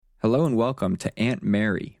Hello and welcome to Aunt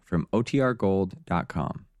Mary from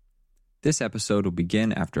OTRGold.com. This episode will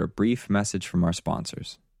begin after a brief message from our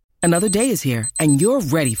sponsors. Another day is here, and you're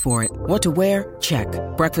ready for it. What to wear? Check.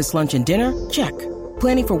 Breakfast, lunch, and dinner? Check.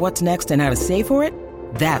 Planning for what's next and how to save for it?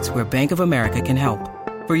 That's where Bank of America can help.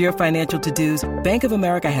 For your financial to-dos, Bank of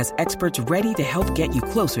America has experts ready to help get you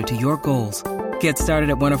closer to your goals. Get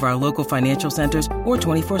started at one of our local financial centers or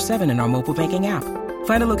 24/7 in our mobile banking app.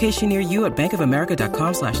 Find a location near you at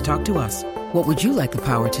bankofamerica.com/talktous. What would you like the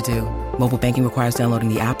power to do? Mobile banking requires downloading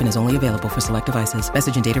the app and is only available for select devices.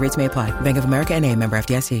 Message and data rates may apply. Bank of America N.A., member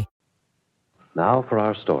FDIC. Now for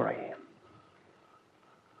our story.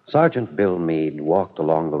 Sergeant Bill Meade walked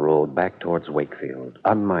along the road back towards Wakefield,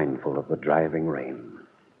 unmindful of the driving rain.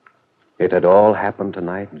 It had all happened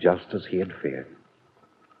tonight just as he had feared.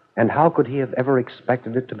 And how could he have ever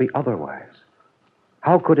expected it to be otherwise?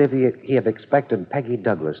 How could he have expected Peggy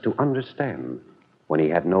Douglas to understand when he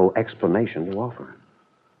had no explanation to offer?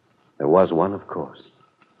 There was one, of course.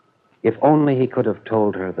 If only he could have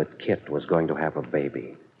told her that Kit was going to have a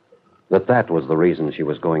baby, that was the reason she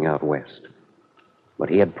was going out west. But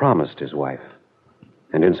he had promised his wife,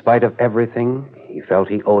 and in spite of everything, he felt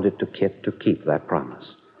he owed it to Kit to keep that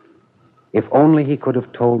promise. If only he could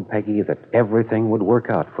have told Peggy that everything would work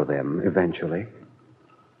out for them eventually,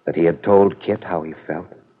 that he had told Kit how he felt,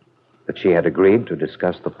 that she had agreed to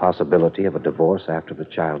discuss the possibility of a divorce after the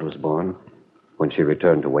child was born when she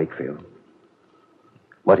returned to Wakefield.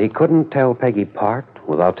 But he couldn't tell Peggy part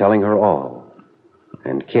without telling her all,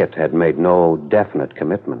 and Kit had made no definite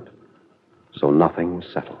commitment, so nothing was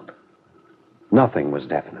settled. Nothing was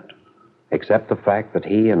definite, except the fact that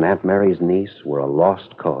he and Aunt Mary's niece were a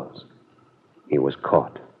lost cause. He was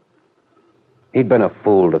caught. He'd been a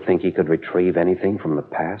fool to think he could retrieve anything from the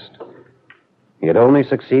past. He had only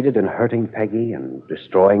succeeded in hurting Peggy and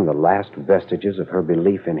destroying the last vestiges of her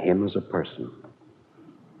belief in him as a person.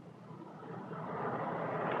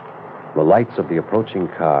 The lights of the approaching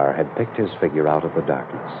car had picked his figure out of the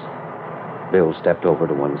darkness. Bill stepped over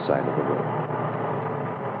to one side of the road.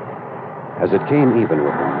 As it came even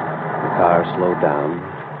with him, the car slowed down,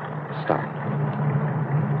 stopped.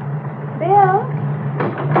 Bill?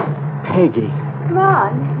 Peggy. Come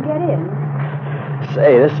on, get in.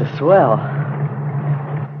 Say, this is swell.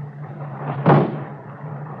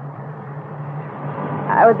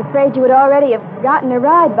 I was afraid you would already have gotten a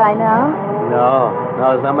ride by now. No,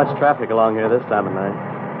 there's not much traffic along here this time of night.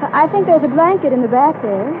 I think there's a blanket in the back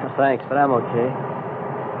there. Well, thanks, but I'm okay.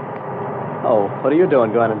 Oh, what are you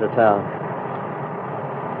doing going into town?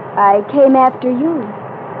 I came after you.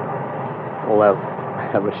 Well,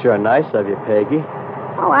 that was sure nice of you, Peggy.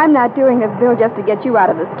 Oh, I'm not doing this, Bill, just to get you out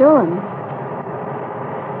of the storm.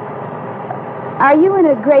 Are you in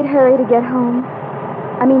a great hurry to get home?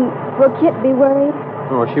 I mean, will Kit be worried?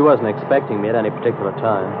 Well, she wasn't expecting me at any particular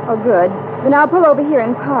time. Oh, good. Then I'll pull over here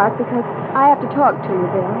and park because I have to talk to you,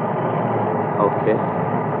 Bill. Okay.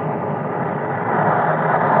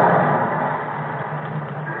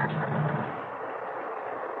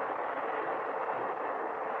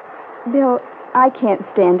 Bill, I can't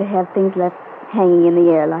stand to have things left hanging in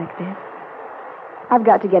the air like this. I've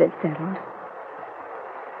got to get it settled.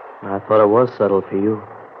 I thought it was settled for you.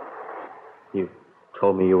 You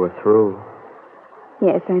told me you were through.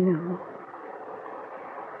 Yes, I know.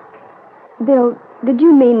 Bill, did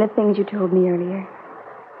you mean the things you told me earlier?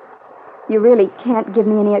 You really can't give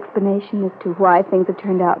me any explanation as to why things have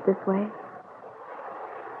turned out this way?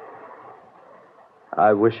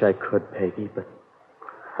 I wish I could, Peggy, but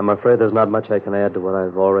I'm afraid there's not much I can add to what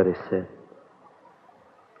I've already said.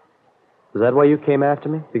 Is that why you came after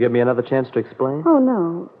me? To give me another chance to explain? Oh,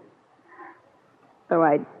 no. Though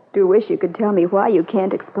I do wish you could tell me why you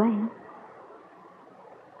can't explain.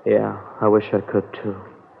 Yeah, I wish I could, too.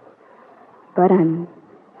 But I'm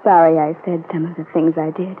sorry I said some of the things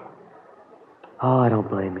I did. Oh, I don't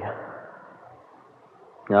blame you.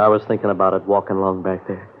 I was thinking about it walking along back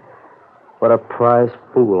there. What a prize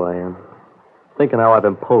fool I am. Thinking how I've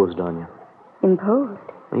imposed on you. Imposed?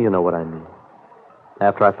 You know what I mean.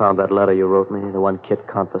 After I found that letter you wrote me, the one Kit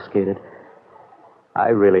confiscated, I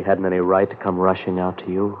really hadn't any right to come rushing out to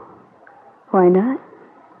you. Why not?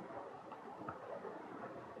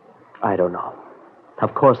 I don't know.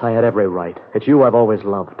 Of course, I had every right. It's you I've always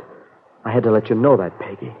loved. I had to let you know that,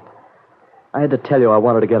 Peggy. I had to tell you I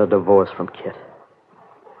wanted to get a divorce from Kit.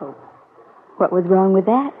 Oh, what was wrong with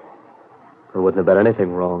that? There wouldn't have been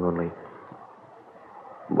anything wrong, only...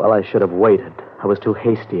 Well, I should have waited. I was too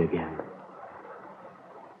hasty again.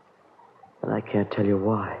 And I can't tell you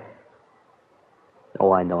why.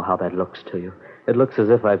 Oh, I know how that looks to you. It looks as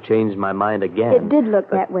if I've changed my mind again. It did look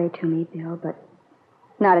that way to me, Bill, but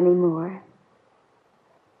Not anymore.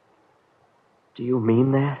 Do you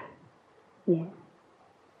mean that? Yes.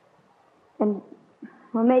 And,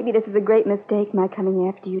 well, maybe this is a great mistake, my coming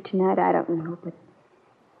after you tonight. I don't know, but...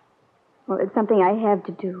 Well, it's something I have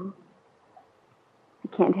to do.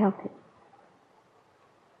 I can't help it.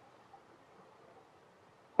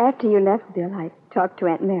 After you left, Bill, I talked to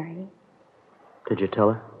Aunt Mary. Did you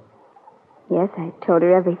tell her? Yes, I told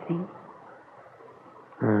her everything.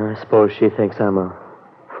 I suppose she thinks I'm a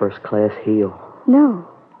first-class heel. No.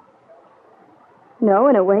 No,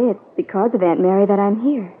 in a way, it's because of Aunt Mary that I'm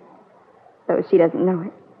here. Though she doesn't know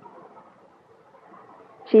it.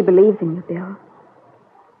 She believes in you, Bill.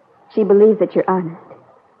 She believes that you're honest.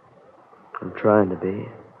 I'm trying to be.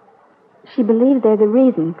 She believes there's a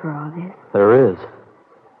reason for all this. There is.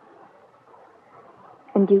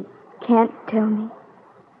 And you can't tell me?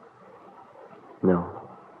 No.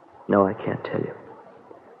 No, I can't tell you.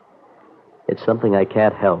 It's something I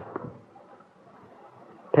can't help.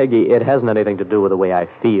 Peggy, it hasn't anything to do with the way I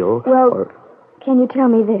feel. Well, can you tell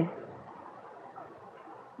me this?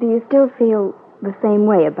 Do you still feel the same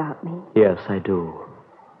way about me? Yes, I do.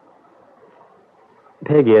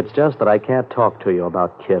 Peggy, it's just that I can't talk to you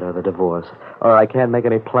about Kit or the divorce, or I can't make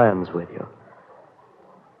any plans with you.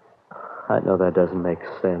 I know that doesn't make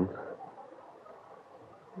sense.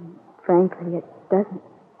 Frankly, it doesn't.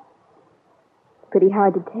 It's pretty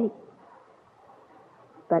hard to take.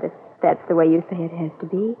 But if that's the way you say it has to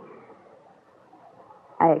be,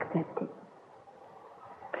 I accept it.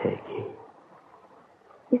 Peggy.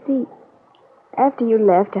 You see, after you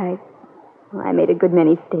left, I made a good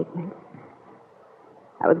many statements.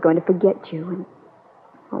 I was going to forget you and,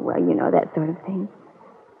 oh, well, you know, that sort of thing.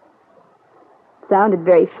 It sounded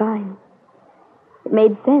very fine. It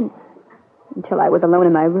made sense until I was alone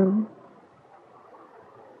in my room.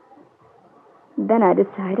 Then I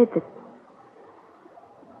decided that,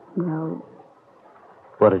 well...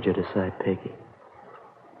 What did you decide, Peggy?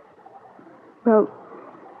 Well,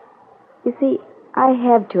 you see, I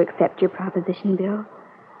have to accept your proposition, Bill.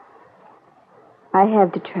 I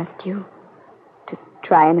have to trust you, to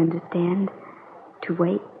try and understand, to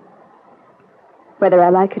wait, whether I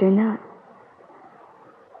like it or not.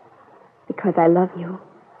 Because I love you.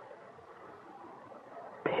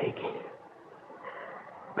 Peggy.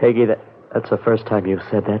 Peggy, that's the first time you've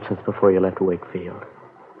said that since before you left Wakefield.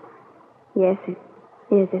 Yes, it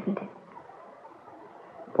is, isn't it?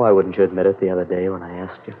 Why wouldn't you admit it the other day when I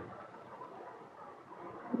asked you?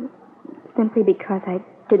 Simply because I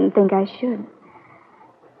didn't think I should.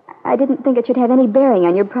 I didn't think it should have any bearing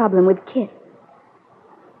on your problem with Kit.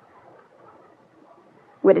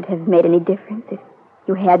 Would it have made any difference if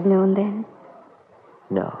you had known then?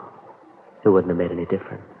 No, it wouldn't have made any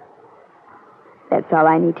difference. That's all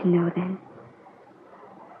I need to know then.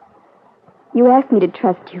 You asked me to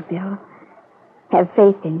trust you, Bill. Have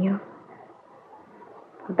faith in you.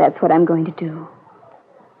 That's what I'm going to do.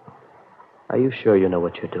 Are you sure you know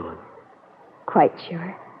what you're doing? Quite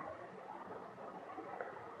sure.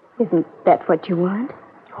 Isn't that what you want?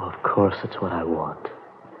 Oh, of course it's what I want.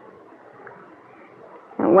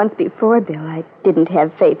 Now, once before, Bill, I didn't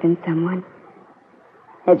have faith in someone.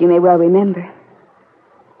 As you may well remember.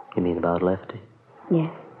 You mean about Lefty?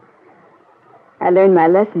 Yes. I learned my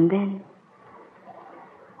lesson then.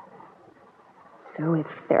 So if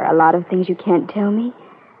there are a lot of things you can't tell me,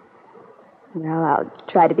 well, I'll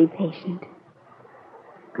try to be patient.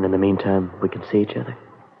 And in the meantime, we can see each other?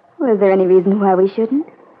 Well, is there any reason why we shouldn't?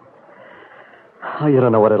 Oh, you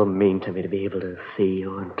don't know what it'll mean to me to be able to see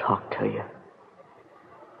you and talk to you.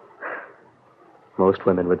 Most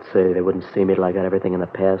women would say they wouldn't see me till I got everything in the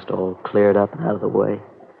past all cleared up and out of the way.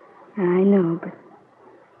 I know, but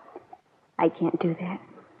I can't do that.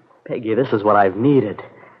 Peggy, this is what I've needed.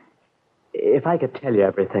 If I could tell you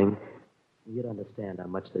everything, you'd understand how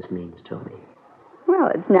much this means to me. Well,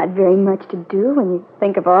 it's not very much to do when you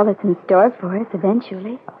think of all that's in store for us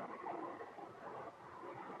eventually.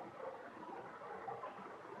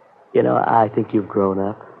 You know, I think you've grown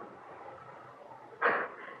up.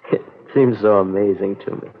 It seems so amazing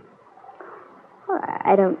to me. Well,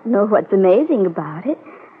 I don't know what's amazing about it.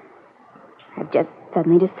 I've just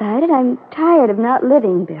suddenly decided I'm tired of not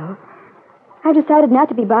living, Bill. I've decided not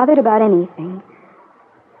to be bothered about anything.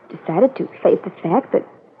 Decided to face the fact that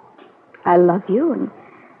I love you, and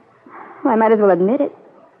I might as well admit it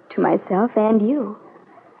to myself and you.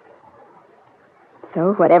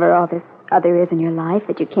 So whatever all this other is in your life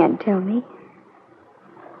that you can't tell me,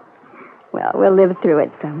 well, we'll live through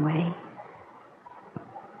it some way.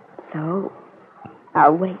 So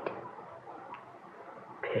I'll wait.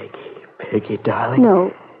 Peggy, darling.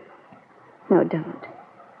 No, don't.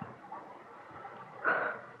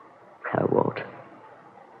 I won't.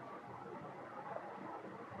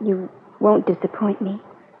 You won't disappoint me,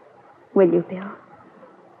 will you, Bill?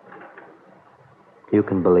 You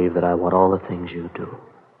can believe that I want all the things you do,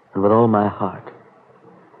 and with all my heart.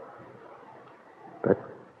 But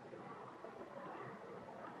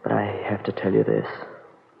I have to tell you this.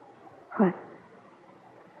 What?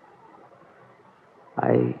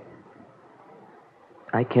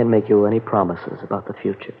 I can't make you any promises about the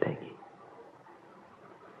future, Peggy.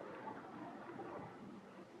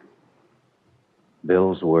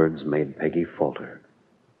 Bill's words made Peggy falter.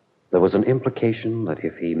 There was an implication that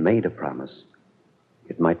if he made a promise,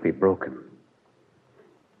 it might be broken.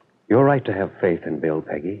 You're right to have faith in Bill,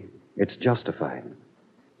 Peggy. It's justified.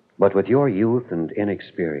 But with your youth and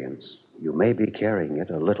inexperience, you may be carrying it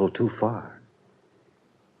a little too far.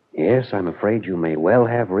 Yes, I'm afraid you may well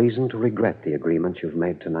have reason to regret the agreement you've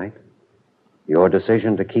made tonight. Your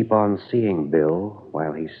decision to keep on seeing Bill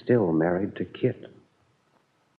while he's still married to Kit.